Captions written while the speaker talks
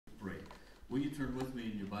Will you turn with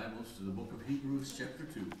me in your Bibles to the book of Hebrews chapter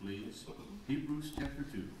 2, please? Hebrews chapter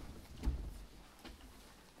 2.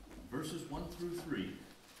 Verses 1 through 3.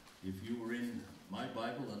 If you were in my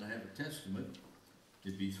Bible and I have a Testament,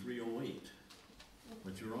 it'd be 308.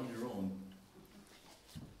 But you're on your own.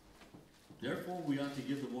 Therefore we ought to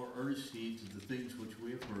give the more earnest heed to the things which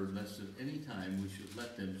we have heard, lest at any time we should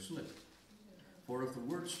let them slip. For if the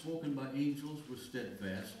word spoken by angels was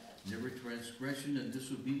steadfast, and every transgression and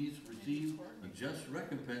disobedience receive a just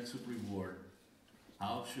recompense of reward,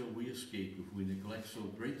 how shall we escape if we neglect so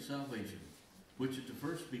great salvation, which at the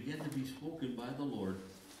first began to be spoken by the Lord,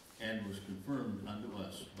 and was confirmed unto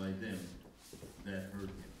us by them that heard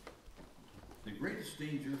him? The greatest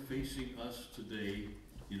danger facing us today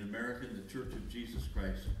in America and the Church of Jesus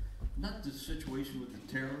Christ, not the situation with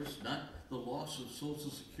the terrorists, not the loss of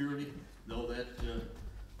Social Security, though that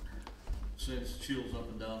sends chills up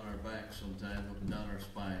and down our back sometimes, up and down our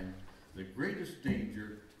spine. The greatest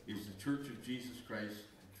danger is the Church of Jesus Christ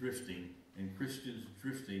drifting and Christians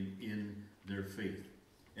drifting in their faith.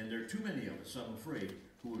 And there are too many of us, I'm afraid,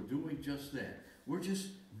 who are doing just that. We're just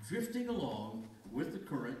drifting along with the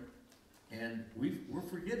current, and we're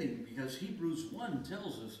forgetting, because Hebrews 1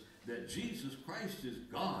 tells us that Jesus Christ is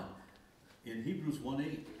God. In Hebrews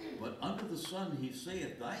 1:8, but under the sun he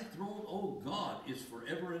saith, thy throne, O God, is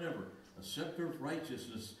forever and ever. A scepter of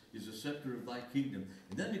righteousness is a scepter of thy kingdom.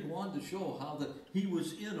 And then they go on to show how that he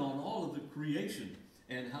was in on all of the creation,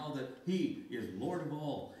 and how that he is Lord of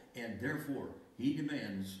all, and therefore he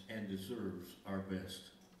demands and deserves our best.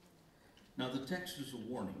 Now the text is a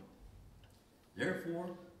warning. Therefore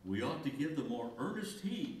we ought to give the more earnest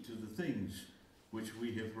heed to the things which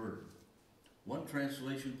we have heard. One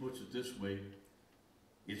translation puts it this way: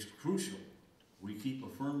 it's crucial we keep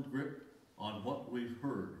a firm grip on what we've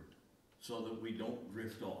heard so that we don't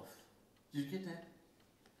drift off. Did you get that?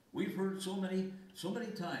 We've heard so many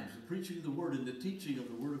times the preaching of the Word and the teaching of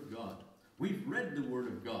the Word of God. We've read the Word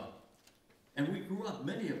of God. And we grew up,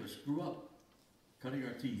 many of us grew up cutting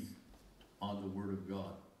our teeth on the Word of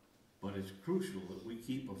God. But it's crucial that we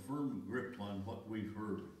keep a firm grip on what we've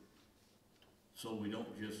heard so we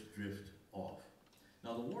don't just drift off.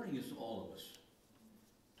 Now the warning is to all of us.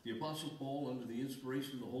 The Apostle Paul, under the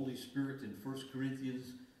inspiration of the Holy Spirit, in 1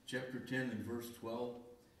 Corinthians chapter 10 and verse 12,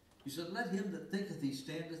 he said, let him that thinketh he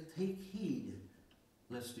standeth take heed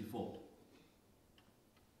lest he fall.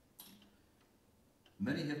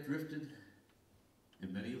 Many have drifted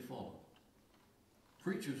and many have fallen.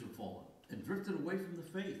 Preachers have fallen and drifted away from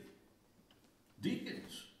the faith.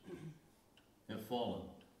 Deacons have fallen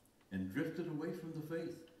and drifted away from the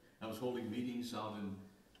faith. I was holding meetings out in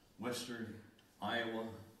western Iowa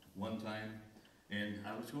one time, and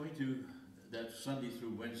I was going to that Sunday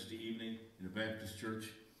through Wednesday evening in a Baptist church,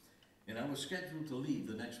 and I was scheduled to leave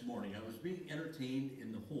the next morning. I was being entertained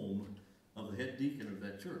in the home of the head deacon of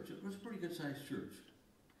that church. It was a pretty good-sized church.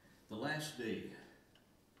 The last day,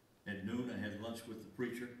 at noon, I had lunch with the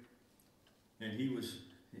preacher, and he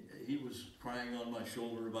was crying on my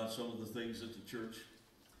shoulder about some of the things at the church,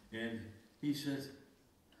 and he said,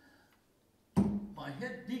 my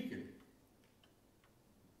head deacon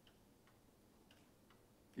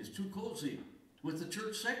is too cozy with the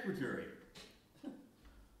church secretary.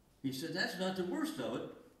 He said, that's not the worst of it.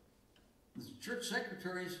 The church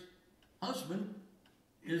secretary's husband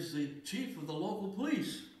is the chief of the local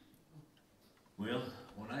police. Well,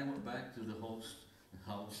 when I went back to the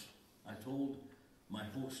house, I told my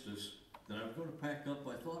hostess that I was going to pack up.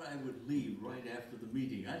 I thought I would leave right after the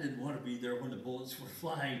meeting. I didn't want to be there when the bullets were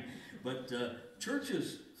flying. But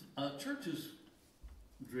churches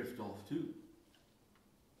drift off too.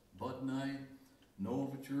 Bud and I know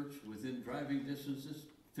of a church within driving distances,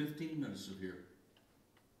 15 minutes of here.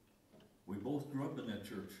 We both grew up in that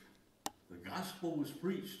church. The gospel was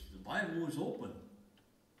preached. The Bible was open.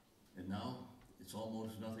 And now it's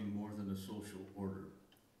almost nothing more than a social order.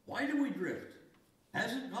 Why do we drift?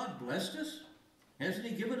 Hasn't God blessed us? Hasn't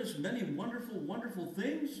he given us many wonderful, wonderful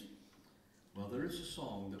things? Well, there is a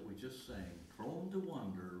song that we just sang. Prone to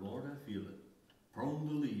wander, Lord, I feel it. Prone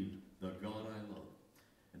to leave the God I love.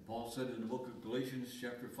 And Paul said in the book of Galatians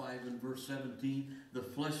chapter 5 and verse 17, the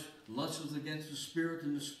flesh lusts against the spirit,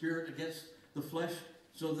 and the spirit against the flesh,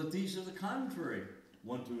 so that these are the contrary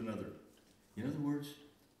one to another. In other words,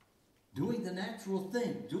 doing the natural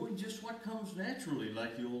thing, doing just what comes naturally,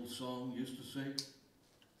 like the old song used to say.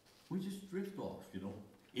 We just drift off,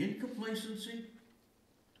 in complacency,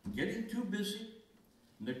 getting too busy,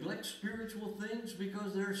 neglect spiritual things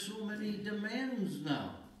because there are so many demands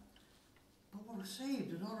now. But we're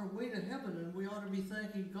saved and on our way to heaven, and we ought to be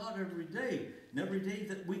thanking God every day. And every day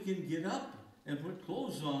that we can get up and put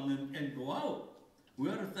clothes on and go out. We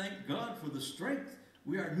ought to thank God for the strength.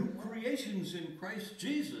 We are new creations in Christ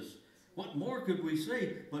Jesus. What more could we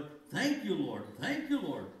say but thank you, Lord. Thank you,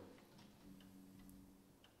 Lord.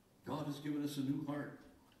 God has given us a new heart.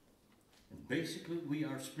 And basically, we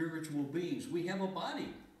are spiritual beings. We have a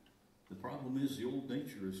body. The problem is the old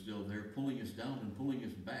nature is still there, pulling us down and pulling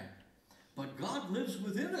us back. But God lives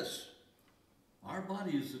within us. Our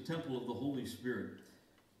body is the temple of the Holy Spirit.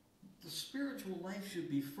 The spiritual life should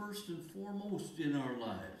be first and foremost in our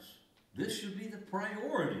lives. This should be the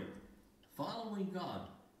priority, following God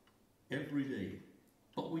every day.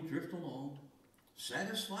 But we drift along,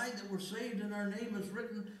 satisfied that we're saved and our name is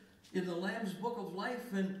written in the Lamb's Book of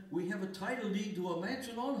Life, and we have a title deed to a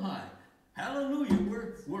mansion on high. Hallelujah,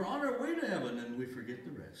 we're on our way to heaven, and we forget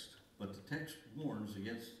the rest. But the text warns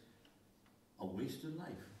against a wasted life.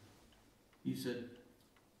 He said,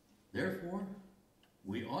 therefore,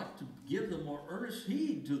 we ought to give the more earnest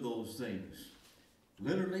heed to those things.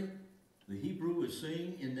 Literally, the Hebrew is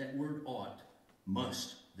saying in that word ought,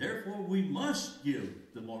 must. Therefore, we must give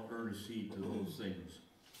the more earnest heed to those things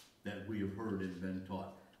that we have heard and been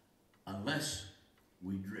taught, unless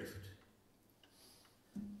we drift.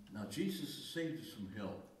 Now, Jesus has saved us from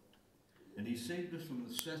hell, and he saved us from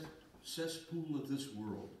the cesspool of this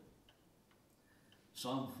world.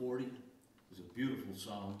 Psalm 40 is a beautiful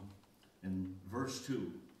psalm, and verse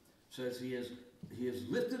 2 says he has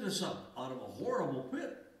lifted us up out of a horrible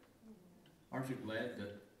pit. Aren't you glad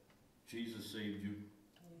that Jesus saved you?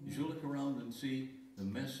 You should look around and see the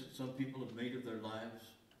mess that some people have made of their lives.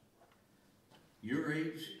 Your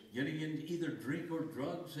age, getting into either drink or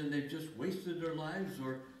drugs, and they've just wasted their lives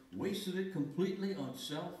or wasted it completely on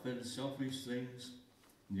self and selfish things.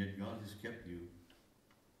 And yet God has kept you.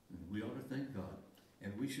 And we ought to thank God.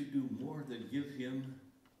 And we should do more than give him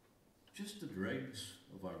just the dregs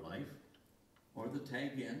of our life, or the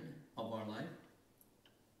tag end of our life,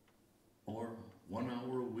 or 1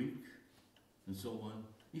 hour a week, and so on.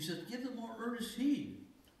 He said, give them more earnest heed,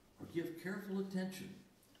 or give careful attention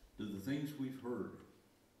to the things we've heard.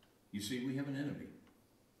 You see, we have an enemy.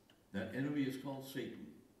 That enemy is called Satan.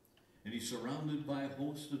 And he's surrounded by a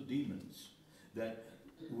host of demons that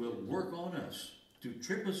will work on us to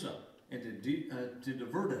trip us up and to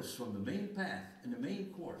divert us from the main path and the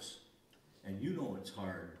main course. And you know it's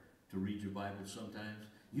hard to read your Bible sometimes.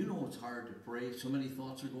 You know it's hard to pray. So many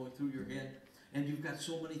thoughts are going through your head. And you've got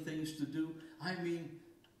so many things to do. I mean,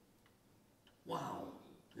 wow,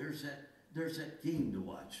 there's that game to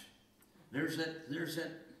watch. There's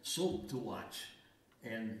that soap to watch.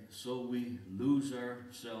 And so we lose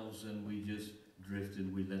ourselves and we just drift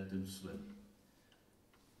and we let them slip.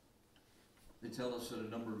 They tell us that a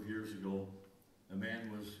number of years ago, a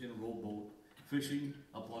man was in a rowboat fishing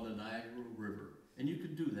up on the Niagara River. And you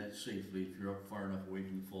can do that safely if you're up far enough away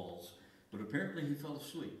from the falls. But apparently he fell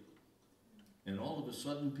asleep. And all of a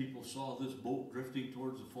sudden people saw this boat drifting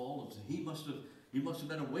towards the fall, and he must have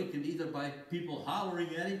been awakened either by people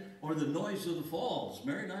hollering at him or the noise of the falls.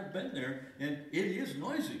 Mary and I have been there, and it is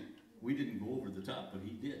noisy. We didn't go over the top, but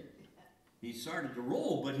he did. He started to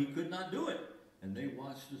roll, but he could not do it. And they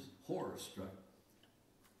watched us horror-struck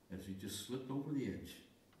as he just slipped over the edge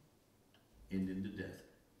and into death.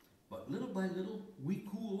 But little by little, we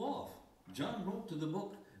cool off. John wrote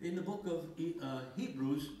in the book of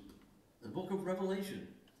Hebrews, the book of Revelation,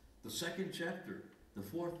 the 2nd chapter, the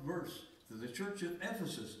 4th verse, to the church of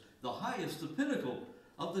Ephesus, the highest, the pinnacle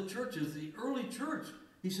of the churches, the early church.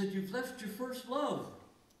 He said, you've left your first love.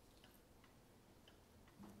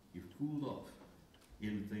 You've cooled off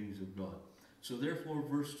in things of God. So therefore,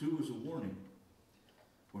 verse 2 is a warning.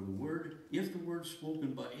 For the word, if the word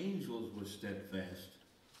spoken by angels was steadfast,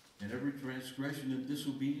 and every transgression and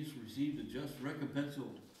disobedience received a just recompense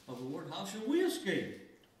of the Lord, how shall we escape?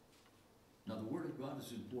 Now the word of God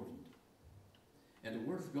is important. And the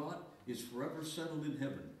word of God is forever settled in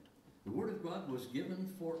heaven. The word of God was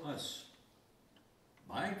given for us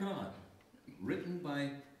by God, written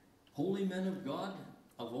by holy men of God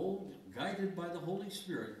of old, guided by the Holy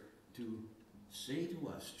Spirit to say to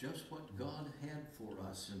us just what God had for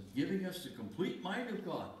us and giving us the complete mind of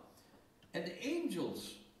God. And the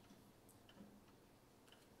angels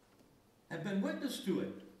have been witness to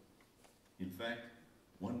it. In fact,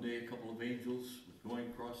 one day a couple of angels was going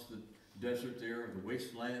across the desert there, the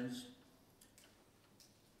wastelands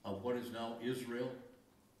of what is now Israel.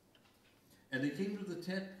 And they came to the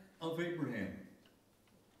tent of Abraham.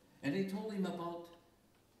 And they told him about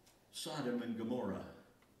Sodom and Gomorrah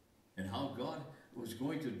and how God was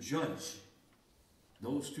going to judge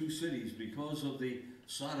those two cities because of the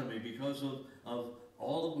sodomy, because of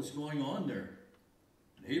all that was going on there.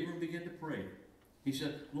 And Abram began to pray. He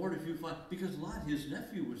said, Lord, if you find, because Lot, his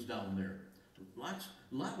nephew, was down there.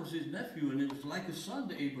 Lot was his nephew, and it was like a son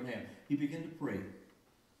to Abraham. He began to pray.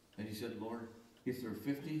 And he said, Lord, if there are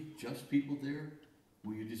 50 just people there,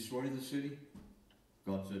 will you destroy the city?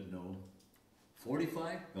 God said no.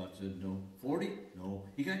 45? God said no. 40? No.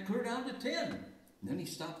 He got clear down to 10. And then he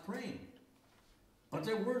stopped praying. But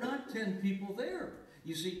there were not 10 people there.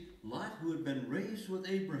 You see, Lot, who had been raised with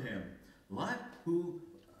Abraham, Lot, who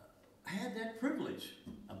had that privilege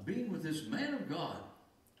of being with this man of God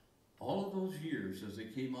all of those years as they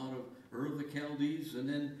came out of Ur of the Chaldees and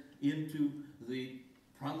then into the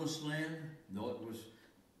Promised Land, though it was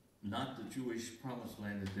not the Jewish Promised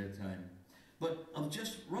Land at that time, but of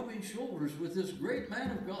just rubbing shoulders with this great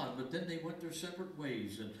man of God. But then they went their separate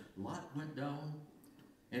ways, and Lot went down,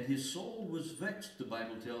 and his soul was vexed, the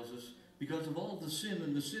Bible tells us, because of all the sin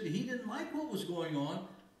in the city. He didn't like what was going on,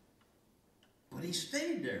 but he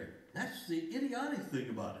stayed there. That's the idiotic thing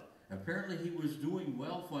about it. Apparently he was doing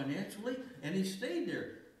well financially, and he stayed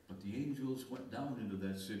there. But the angels went down into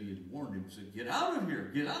that city and warned him, said, get out of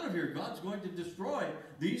here, get out of here. God's going to destroy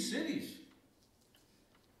these cities.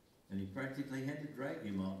 And he practically had to drag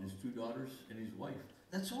him out, and his 2 daughters and his wife.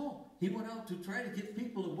 That's all. He went out to try to get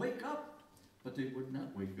people to wake up, but they would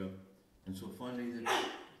not wake up. And so finally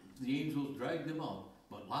the angels dragged them out.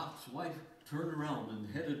 But Lot's wife turned around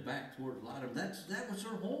and headed back toward Lot. That was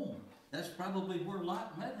her home. That's probably where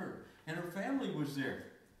Lot met her. And her family was there.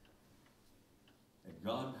 And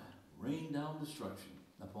God rained down destruction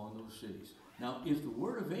upon those cities. Now, if the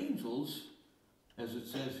word of angels, as it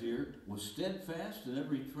says here, was steadfast, and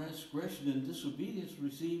every transgression and disobedience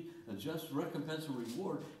received a just recompense and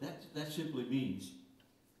reward, that simply means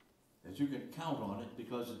that you can count on it,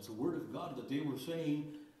 because it's the word of God that they were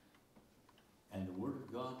saying, and the word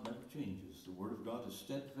of God never changes. The word of God is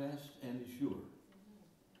steadfast and is sure.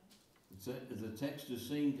 The text is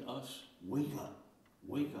saying to us, wake up,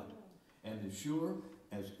 wake up. And as sure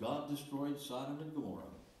as God destroyed Sodom and Gomorrah,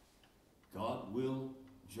 God will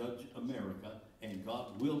judge America, and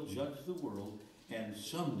God will judge the world, and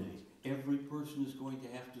someday every person is going to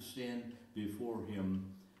have to stand before him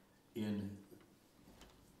in,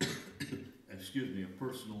 a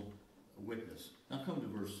personal witness. Now come to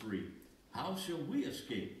verse 3. How shall we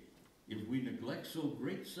escape if we neglect so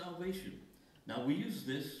great salvation? Now we use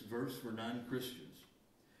this verse for non-Christians,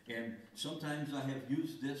 and sometimes I have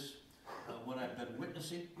used this when I've been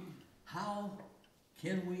witnessing. How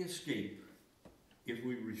can we escape if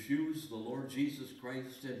we refuse the Lord Jesus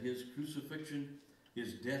Christ and his crucifixion,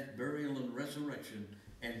 his death, burial, and resurrection,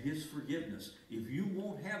 and his forgiveness? If you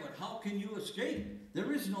won't have it, how can you escape?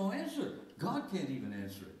 There is no answer. God can't even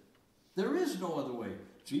answer it. There is no other way.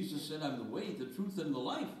 Jesus said, I'm the way, the truth, and the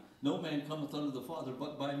life. No man cometh unto the Father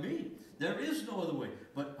but by me. There is no other way.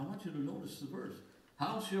 But I want you to notice the verse.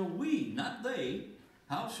 How shall we, not they,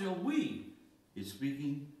 how shall we, is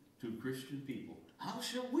speaking to Christian people, how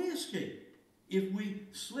shall we escape if we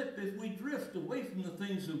slip, if we drift away from the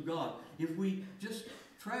things of God, if we just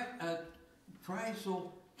try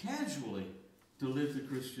so casually to live the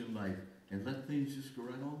Christian life and let things just go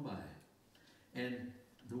right on by? And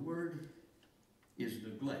the word is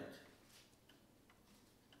neglect.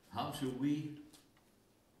 How shall we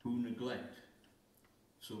who neglect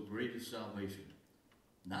so great a salvation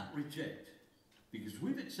not reject? Because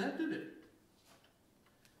we've accepted it.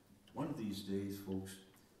 One of these days, folks,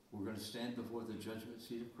 we're going to stand before the judgment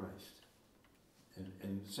seat of Christ.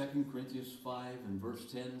 And 2 Corinthians 5 and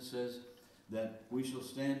verse 10 says that we shall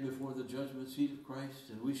stand before the judgment seat of Christ,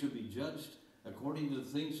 and we shall be judged according to the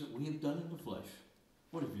things that we have done in the flesh.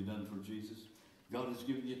 What have you done for Jesus? God has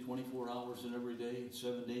given you 24 hours in every day,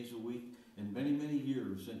 7 days a week, and many, many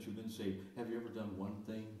years since you've been saved. Have you ever done one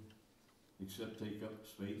thing except take up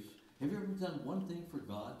space? Have you ever done one thing for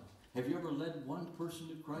God? Have you ever led one person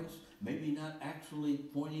to Christ? Maybe not actually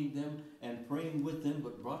pointing them and praying with them,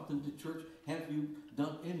 but brought them to church. Have you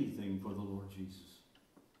done anything for the Lord Jesus?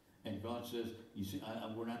 And God says, you see,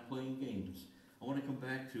 we're not playing games. I want to come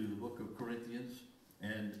back to the book of Corinthians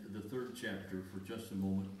and the 3rd chapter for just a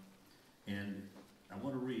moment. And I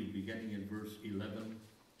want to read, beginning in verse 11,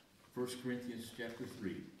 1 Corinthians chapter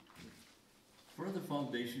 3. Further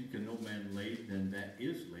foundation can no man lay than that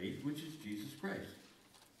is laid, which is Jesus Christ.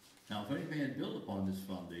 Now if any man build upon this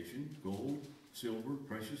foundation, gold, silver,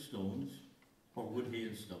 precious stones, or wood, hay,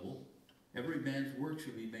 and stubble, every man's work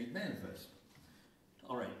shall be made manifest.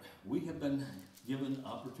 All right, we have been given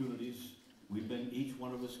opportunities. We've been, each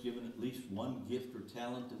one of us, given at least one gift or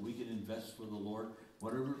talent that we can invest for the Lord,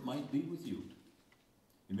 whatever it might be with you.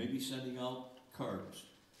 You may be sending out cards.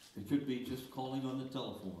 It could be just calling on the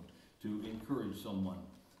telephone to encourage someone.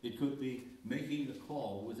 It could be making a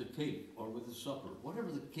call with a cake or with a supper,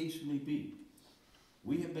 whatever the case may be.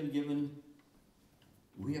 We have been given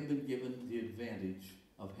the advantage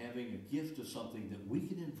of having a gift of something that we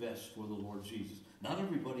can invest for the Lord Jesus. Not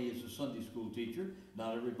everybody is a Sunday school teacher.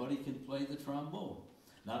 Not everybody can play the trombone.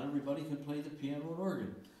 Not everybody can play the piano and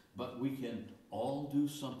organ. But we can all do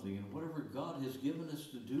something. And whatever God has given us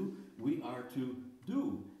to do, we are to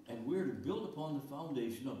do. And we're to build upon the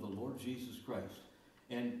foundation of the Lord Jesus Christ.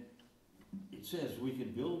 And it says we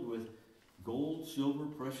can build with gold, silver,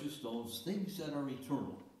 precious stones, things that are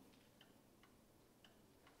eternal.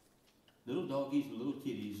 Little doggies and little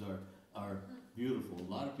kitties are beautiful.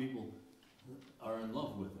 A lot of people are in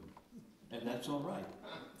love with them. And that's all right.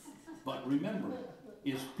 But remember,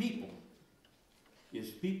 it's people.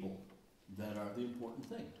 It's people that are the important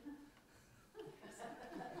thing.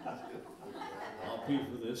 I'll pay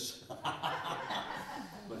for this.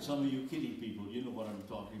 But some of you kitty people, you know what I'm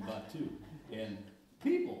talking about too. And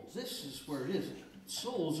people, this is where it is.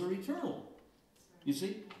 Souls are eternal. You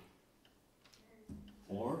see?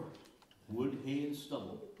 Or wood, hay, and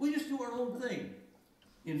stubble. We just do our own thing.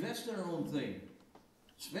 Invest in our own thing.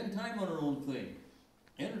 Spend time on our own thing.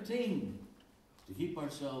 Entertain to keep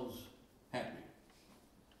ourselves happy.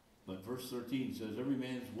 But verse 13 says, every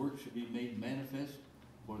man's work shall be made manifest,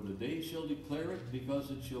 for the day shall declare it, because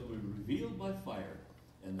it shall be revealed by fire,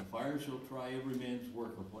 and the fire shall try every man's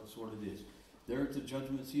work of what sort it is. There at the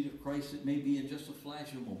judgment seat of Christ, it may be in just a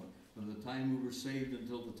flash of a moment, from the time we were saved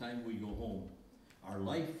until the time we go home. Our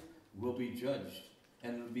life will be judged,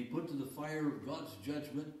 and it will be put to the fire of God's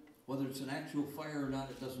judgment. Whether it's an actual fire or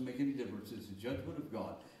not, it doesn't make any difference. It's the judgment of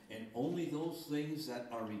God. And only those things that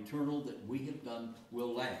are eternal that we have done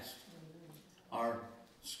will last. Our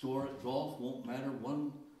score at golf won't matter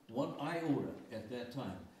one iota at that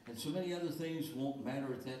time. And so many other things won't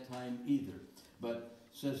matter at that time either. But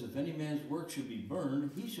it says, if any man's work should be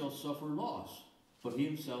burned, he shall suffer loss, but he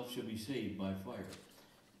himself shall be saved by fire.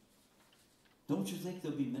 Don't you think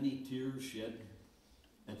there'll be many tears shed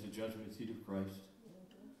at the judgment seat of Christ?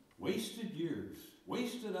 Wasted years,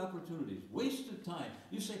 wasted opportunities, wasted time.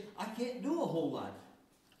 You say, I can't do a whole lot.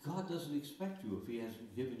 God doesn't expect you, if he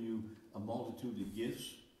hasn't given you a multitude of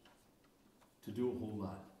gifts, to do a whole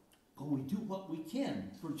lot. But we do what we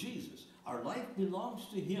can for Jesus. Our life belongs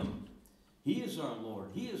to him. He is our Lord.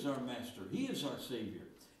 He is our Master. He is our Savior.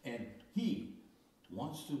 And he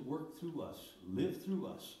wants to work through us, live through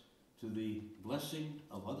us, to the blessing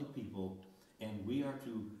of other people. And we are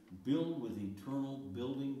to build with eternal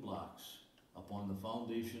building blocks upon the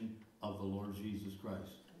foundation of the Lord Jesus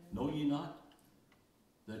Christ. Know ye not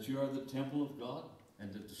that you are the temple of God,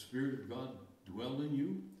 and that the Spirit of God dwell in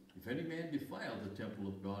you? If any man defile the temple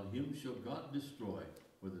of God, him shall God destroy.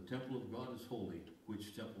 For the temple of God is holy.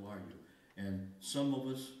 Which temple are you? And some of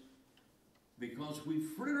us, because we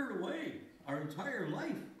frittered away our entire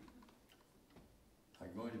life, are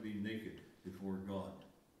going to be naked before God.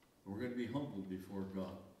 We're going to be humbled before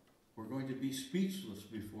God. We're going to be speechless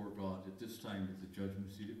before God at this time at the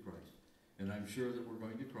judgment seat of Christ. And I'm sure that we're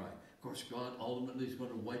going to cry. Of course, God ultimately is going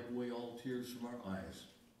to wipe away all tears from our eyes.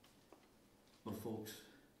 But folks,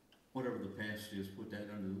 whatever the past is, put that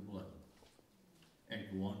under the blood. And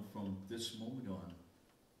go on from this moment on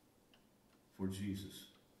for Jesus.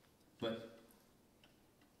 But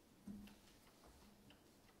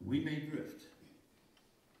we may drift.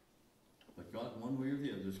 But God, one way or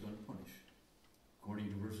the other, is going to punish, according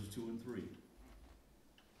to verses 2 and 3.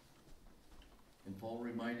 And Paul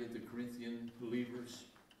reminded the Corinthian believers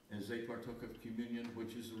as they partook of communion,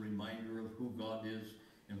 which is a reminder of who God is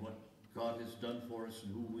and what God has done for us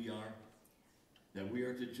and who we are, that we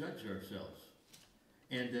are to judge ourselves.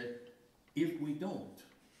 And that if we don't,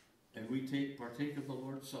 and we partake of the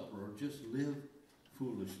Lord's Supper, or just live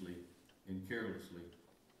foolishly and carelessly,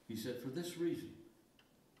 he said, for this reason,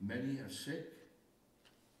 many are sick,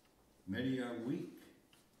 many are weak,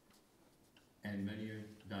 and many are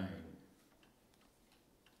dying.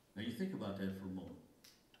 Now you think about that for a moment.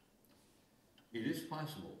 It is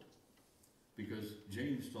possible, because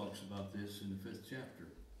James talks about this in the 5th chapter.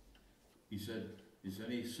 He said, is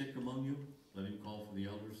any sick among you? Let him call for the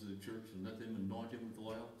elders of the church and let them anoint him with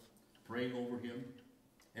oil, praying over him.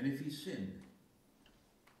 And if he sinned,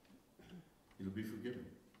 it'll be forgiven.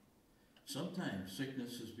 Sometimes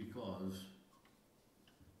sickness is because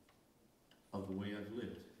of the way I've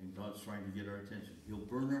lived, and God's trying to get our attention. He'll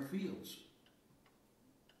burn our fields.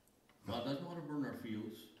 God doesn't want to burn our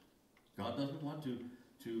fields. God doesn't want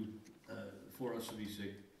for us to be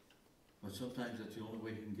sick, but sometimes that's the only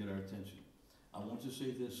way he can get our attention. I want to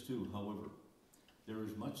say this too, however. There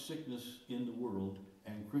is much sickness in the world,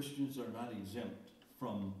 and Christians are not exempt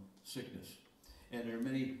from sickness. And there are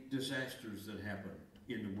many disasters that happen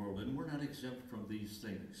in the world, and we're not exempt from these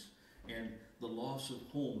things. And the loss of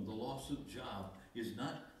home, the loss of job is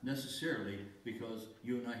not necessarily because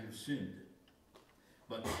you and I have sinned.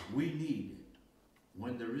 But we need,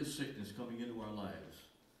 when there is sickness coming into our lives,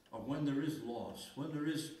 or when there is loss, when there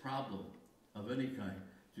is problem of any kind,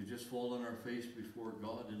 to just fall on our face before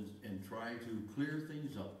God and try to clear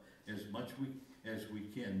things up as much as we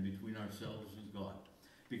can between ourselves and God.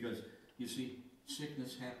 Because, you see,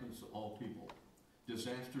 sickness happens to all people.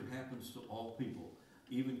 Disaster happens to all people,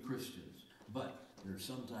 even Christians. But there's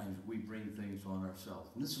sometimes we bring things on ourselves.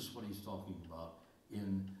 And this is what he's talking about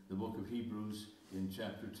in the book of Hebrews in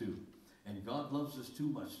chapter 2. And God loves us too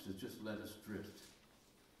much to just let us drift.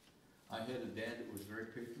 I had a dad that was very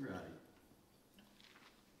patriotic.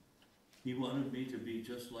 He wanted me to be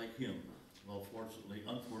just like him. Well, unfortunately,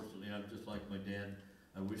 I'm just like my dad.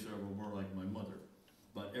 I wish I were more like my mother.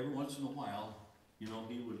 But every once in a while, you know,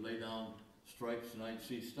 he would lay down stripes and I'd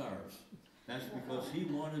see stars. That's because he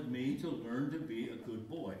wanted me to learn to be a good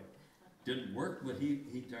boy. Didn't work, but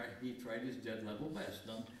he tried his dead level best.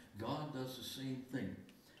 Now, God does the same thing.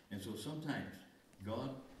 And so sometimes God,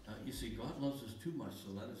 you see, God loves us too much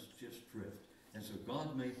to let us just drift. And so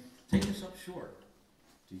God may take us up short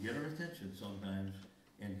to get our attention sometimes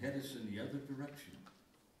and head us in the other direction.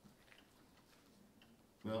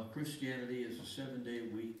 Well, Christianity is a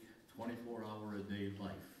 7-day-a-week, 24-hour-a-day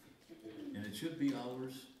life. And it should be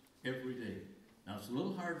ours every day. Now, it's a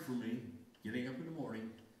little hard for me, getting up in the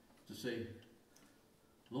morning, to say,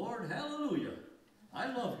 Lord, hallelujah,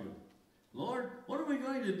 I love you. Lord, what are we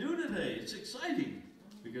going to do today? It's exciting.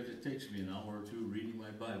 Because it takes me an hour or two reading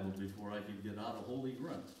my Bible before I can get out a holy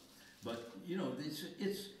grunt. But, you know,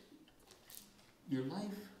 it's your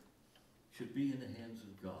life should be in the hands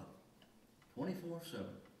of God. 24/7.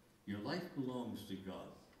 Your life belongs to God.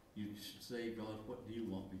 You should say, God, what do you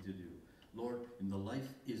want me to do? Lord, in the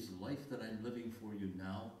life that I'm living for you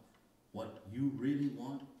now what you really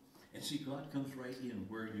want? And see, God comes right in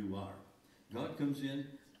where you are. God comes in,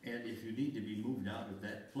 and if you need to be moved out of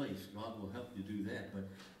that place, God will help you do that. But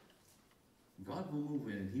God will move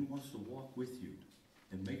in, and he wants to walk with you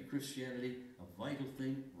and make Christianity a vital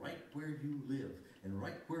thing right where you live and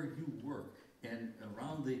right where you work and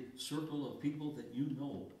around the circle of people that you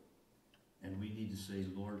know. And we need to say,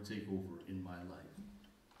 Lord, take over in my life.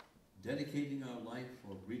 Dedicating our life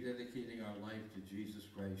or rededicating our life to Jesus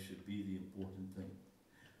Christ should be the important thing.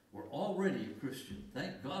 We're already a Christian.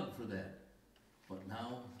 Thank God for that. But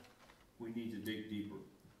now we need to dig deeper.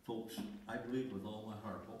 Folks, I believe with all my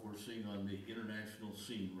heart what we're seeing on the international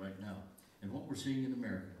scene right now and what we're seeing in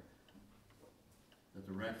America, that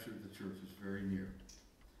the rapture of the church is very near.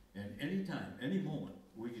 And any time, any moment,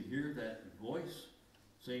 we could hear that voice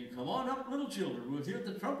saying, come on up, little children, we'll hear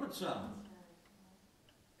the trumpet sound.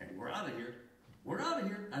 And we're out of here. We're out of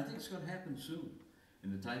here. I think it's going to happen soon.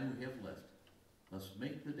 In the time we have left, let's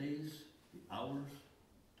make the days, the hours,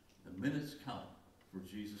 the minutes count for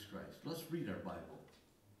Jesus Christ. Let's read our Bible.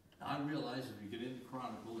 Now, I realize if you get into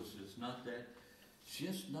Chronicles, it's just not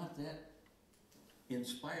that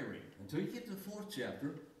inspiring. Until you get to the 4th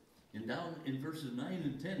chapter, and down in verses 9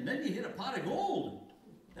 and 10, then you hit a pot of gold.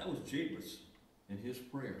 That was Jabez in his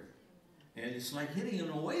prayer. And it's like hitting an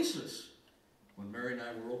oasis. When Mary and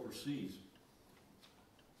I were overseas,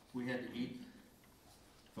 we had to eat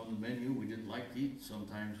from the menu. We didn't like to eat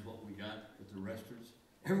sometimes what we got at the restaurants.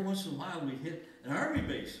 Every once in a while we'd hit an army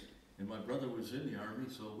base. And my brother was in the army,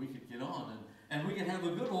 so we could get on. And we could have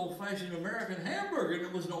a good old-fashioned American hamburger. And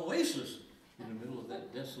it was an oasis in the middle of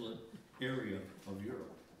that desolate area of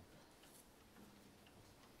Europe.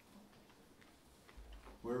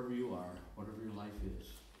 Wherever you are, whatever your life is,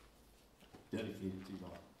 dedicated to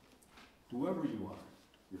God. Whoever you are,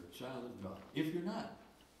 you're a child of God. If you're not,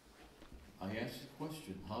 I ask the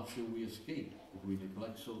question, how shall we escape if we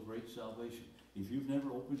neglect so great salvation? If you've never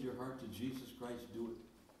opened your heart to Jesus Christ, do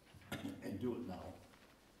it. And do it now.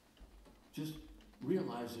 Just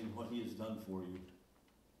realizing what he has done for you.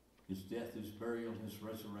 His death, his burial, his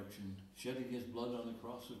resurrection, shedding his blood on the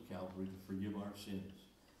cross of Calvary to forgive our sins.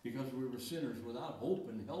 Because we were sinners without hope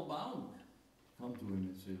and hell-bound. Come to him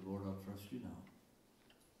and say, Lord, I'll trust you now.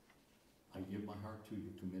 I give my heart to you.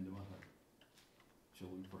 Come into my heart. Shall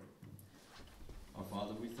we pray? Our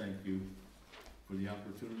Father, we thank you for the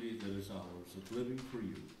opportunity that is ours of living for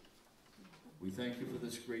you. We thank you for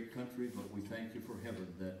this great country, but we thank you for heaven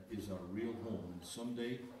that is our real home. And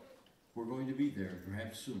someday we're going to be there,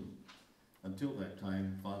 perhaps soon. Until that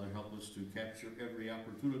time, Father, help us to capture every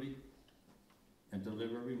opportunity and to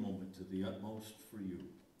live every moment to the utmost for you.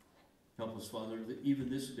 Help us, Father, that even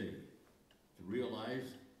this day to realize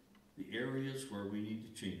the areas where we need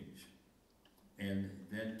to change, and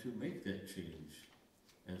then to make that change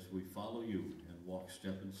as we follow you and walk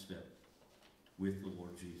step in step with the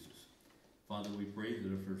Lord Jesus. Father, we pray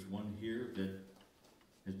that if there's one here that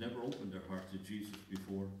has never opened their heart to Jesus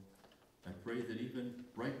before, I pray that even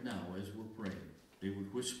right now as we're praying, they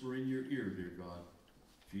would whisper in your ear, dear God,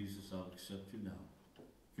 Jesus, I'll accept you now.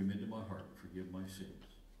 Come into my heart and forgive my sins.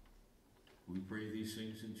 We pray these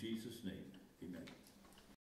things in Jesus' name. Amen.